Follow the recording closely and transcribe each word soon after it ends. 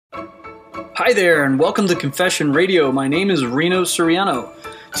Hi there, and welcome to Confession Radio. My name is Reno Soriano.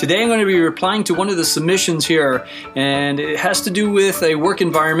 Today I'm going to be replying to one of the submissions here, and it has to do with a work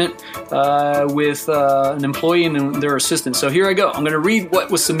environment with an employee and their assistant. So here I go. I'm going to read what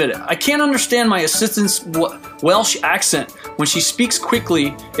was submitted. I can't understand my assistant's Welsh accent. When she speaks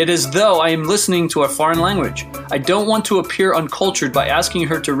quickly, it is as though I am listening to a foreign language. I don't want to appear uncultured by asking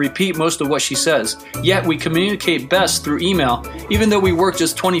her to repeat most of what she says. Yet we communicate best through email, even though we work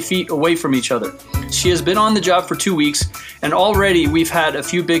just 20 feet away from each other. She has been on the job for 2 weeks, and already we've had a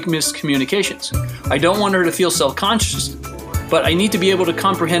few big miscommunications. I don't want her to feel self-conscious, but I need to be able to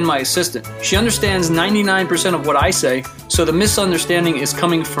comprehend my assistant. She understands 99% of what I say, so the misunderstanding is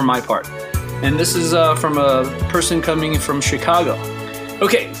coming from my part. And this is from a person coming from Chicago.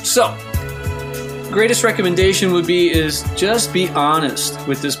 Okay, so greatest recommendation would be is just be honest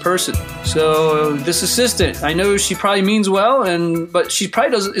with this person. So this assistant, I know she probably means well, but she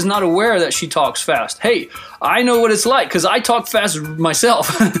probably is not aware that she talks fast. Hey, I know what it's like because I talk fast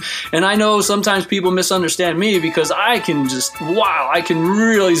myself. And I know sometimes people misunderstand me because I can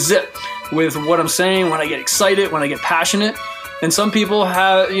really zip with what I'm saying when I get excited, when I get passionate. And some people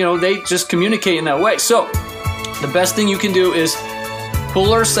they just communicate in that way. So the best thing you can do is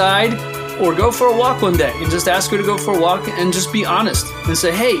pull her aside or go for a walk one day and just ask her to go for a walk and just be honest and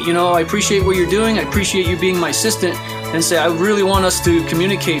say, hey, I appreciate what you're doing. I appreciate you being my assistant, and say, I really want us to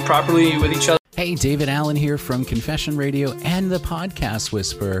communicate properly with each other. Hey, David Allen here from Confession Radio and the Podcast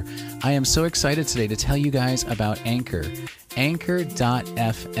Whisperer. I am so excited today to tell you guys about Anchor.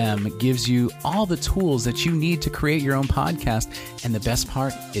 Anchor.fm gives you all the tools that you need to create your own podcast, and the best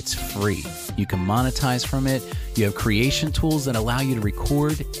part, it's free. You can monetize from it. You have creation tools that allow you to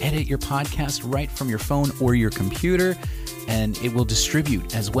record, edit your podcast right from your phone or your computer, and it will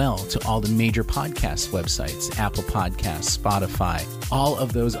distribute as well to all the major podcast websites, Apple Podcasts, Spotify, all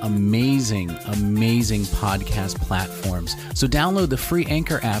of those amazing podcast platforms. So download the free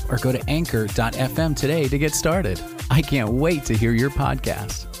Anchor app or go to anchor.fm today to get started. I can't wait to hear your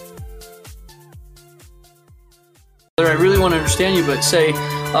podcast. I really want to understand you, but say,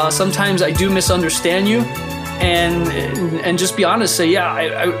 sometimes I do misunderstand you. And just be honest, say, yeah,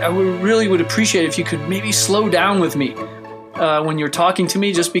 I really would appreciate if you could maybe slow down with me when you're talking to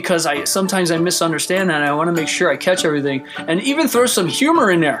me, just because sometimes I misunderstand and I want to make sure I catch everything. And even throw some humor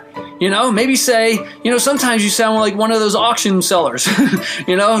in there, maybe say, sometimes you sound like one of those auction sellers,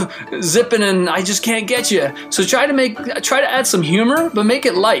 zipping and I just can't get you. So try to add some humor, but make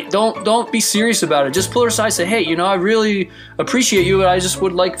it light. Don't be serious about it. Just pull her aside, say, hey, I really appreciate you, but I just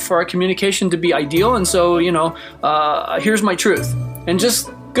would like for our communication to be ideal. And so, here's my truth, and just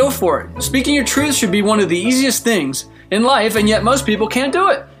go for it. Speaking your truth should be one of the easiest things in life, and yet most people can't do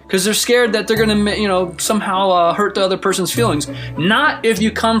it because they're scared that they're going to, somehow hurt the other person's feelings. Not if you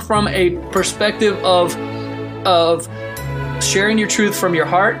come from a perspective of sharing your truth from your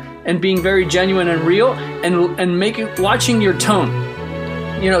heart and being very genuine and real, and watching your tone.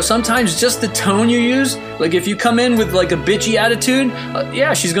 Sometimes just the tone you use, like if you come in with like a bitchy attitude,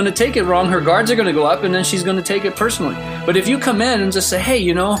 she's going to take it wrong. Her guards are going to go up, and then she's going to take it personally. But if you come in and just say, hey,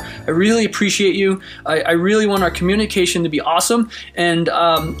 I really appreciate you. I really want our communication to be awesome. And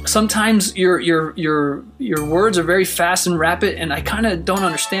sometimes your words are very fast and rapid, and I kind of don't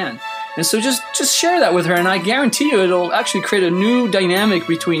understand. And so just share that with her, and I guarantee you it'll actually create a new dynamic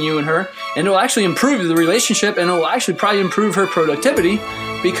between you and her, and it'll actually improve the relationship, and it'll actually probably improve her productivity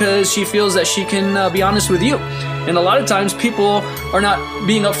because she feels that she can be honest with you. And a lot of times people are not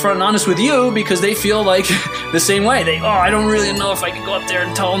being upfront and honest with you because they feel like the same way. I don't really know if I can go up there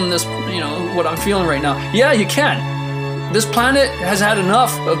and tell them this, what I'm feeling right now. Yeah, you can. This planet has had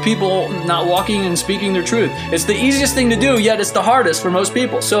enough of people not walking and speaking their truth. It's the easiest thing to do, yet it's the hardest for most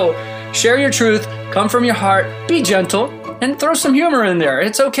people. So share your truth, come from your heart, be gentle, and throw some humor in there.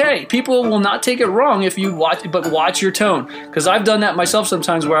 It's okay. People will not take it wrong if you watch your tone. Because I've done that myself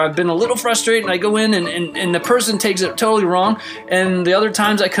sometimes where I've been a little frustrated and I go in and the person takes it totally wrong. And the other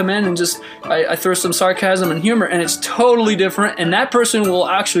times I come in and just I throw some sarcasm and humor, and it's totally different. And that person will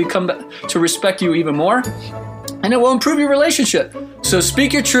actually come back to respect you even more. And it will improve your relationship. So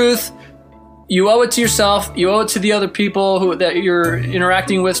speak your truth. You owe it to yourself. You owe it to the other people that you're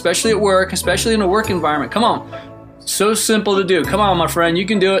interacting with, especially at work, especially in a work environment. Come on. So simple to do. Come on, my friend. You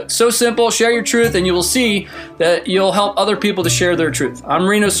can do it. So simple. Share your truth, and you will see that you'll help other people to share their truth. I'm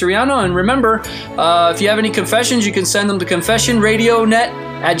Reno Soriano, and remember, if you have any confessions, you can send them to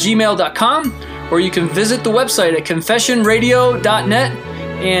confessionradionet@gmail.com, or you can visit the website at confessionradio.net.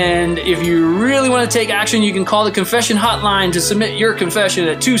 And if you really want to take action, you can call the confession hotline to submit your confession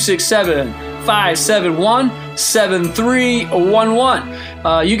at 267-571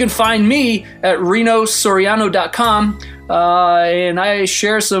 617-888-7311. You can find me at renosoriano.com. And I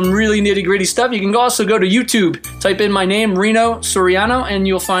share some really nitty-gritty stuff. You can also go to YouTube, type in my name, Reno Soriano, and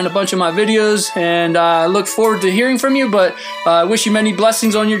you'll find a bunch of my videos. And I look forward to hearing from you, but I wish you many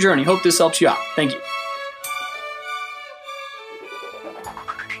blessings on your journey. Hope this helps you out. Thank you.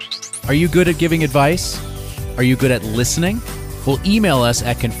 Are you good at giving advice? Are you good at listening? Well, email us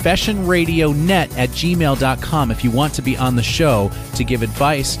at confessionradionet@gmail.com if you want to be on the show to give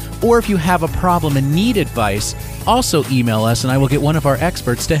advice, or if you have a problem and need advice, also email us and I will get one of our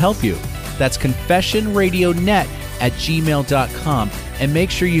experts to help you. That's confessionradionet@gmail.com, and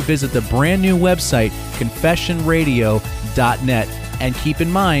make sure you visit the brand new website, confessionradio.net. And keep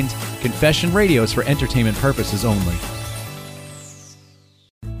in mind, Confession Radio is for entertainment purposes only.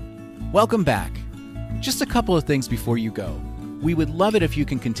 Welcome back. Just a couple of things before you go. We would love it if you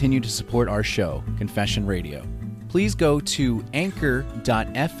can continue to support our show, Confession Radio. Please go to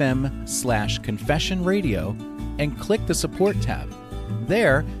anchor.fm/Confession Radio and click the support tab.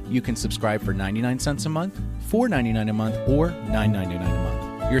 There, you can subscribe for 99 cents a month, $4.99 a month, or $9.99 a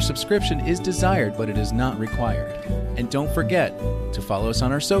month. Your subscription is desired, but it is not required. And don't forget to follow us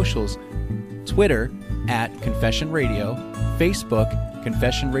on our socials, Twitter @Confession Radio, Facebook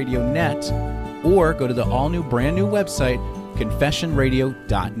Confession Radio Net, or go to the all-new, brand-new website,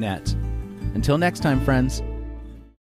 confessionradio.net. Until next time, friends,